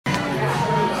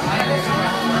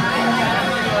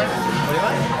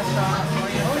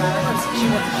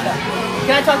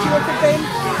I talk to you real quick, babe?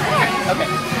 Okay.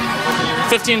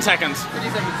 15 seconds.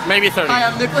 Maybe 30. Hi,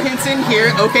 I'm Michel Henson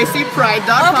here at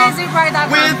OKCPride.com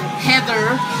OKCPride.com with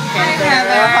Heather. Hi,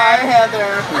 Heather. Hi, Heather.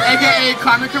 AKA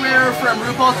Carmen Carrera from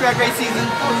RuPaul's Drag Race Season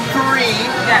 3.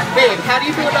 Yeah. Babe, how do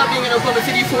you feel about being in Oklahoma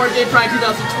City for Gay Pride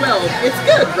 2012? It's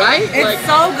good, right? It's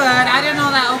so good. I didn't know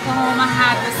that Oklahoma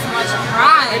had this much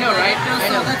pride. I know, right? It feels I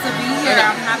know. so good to be here.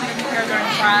 I'm happy to be here during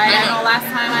Pride. I know last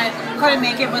time I couldn't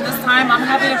make it, but this time I'm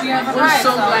happy to be here for We're Pride.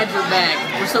 so glad you're back.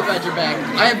 We're so glad you're back.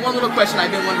 I have one little question I've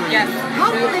been wondering. Yes.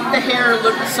 How do you make the hair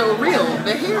look so real?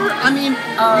 The hair, I mean,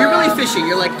 you're really fishy.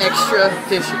 You're like extra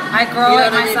fishy. I grow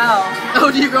it myself. Oh,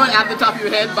 do you grow it at the top of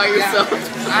your head by yourself?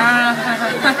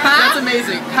 That's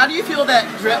amazing. How do you feel that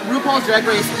RuPaul's Drag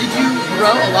Race, did you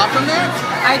grow a lot from that?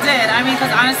 I did. I mean,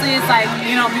 because honestly, it's like,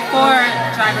 you know, before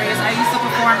Drag Race, I used to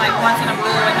perform like once in a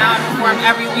blue, and now I perform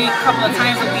every week, a couple of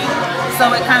times a week. So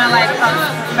it kind of like helps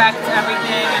perfect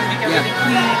everything and make it really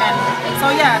clean. And so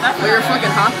yeah, that's. Well, you're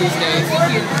fucking hot these days.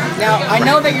 Thank you. Now, I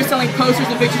know that you're selling posters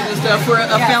and pictures and stuff for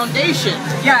a foundation.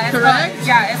 Yeah, it's correct?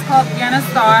 It's called Vienna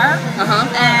Star.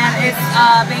 And it's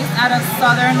based out of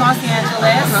southern Los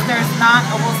Angeles. There's not,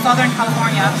 well, southern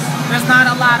California. There's not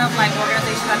a lot of like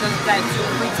organizations that do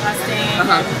free testing.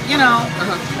 You know,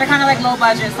 they're kind of like low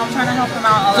budget, so I'm trying to help them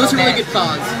out a little bit. So it's a really good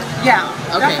cause. Yeah,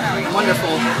 okay, definitely.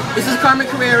 Wonderful. This is Carmen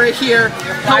Carrera here,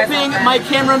 helping my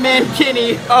cameraman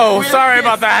Kenny. Oh, sorry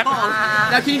about that.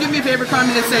 Now, can you do me a favor,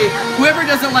 Carmen, and say, whoever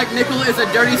doesn't like Nickel is a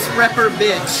dirty scrapper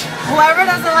bitch. Whoever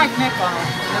doesn't like Nickel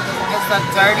is a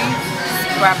dirty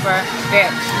scrapper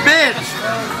bitch. Bitch!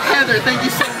 Heather, thank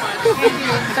you so much. Thank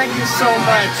you. Thank you so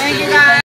much. Thank you, guys.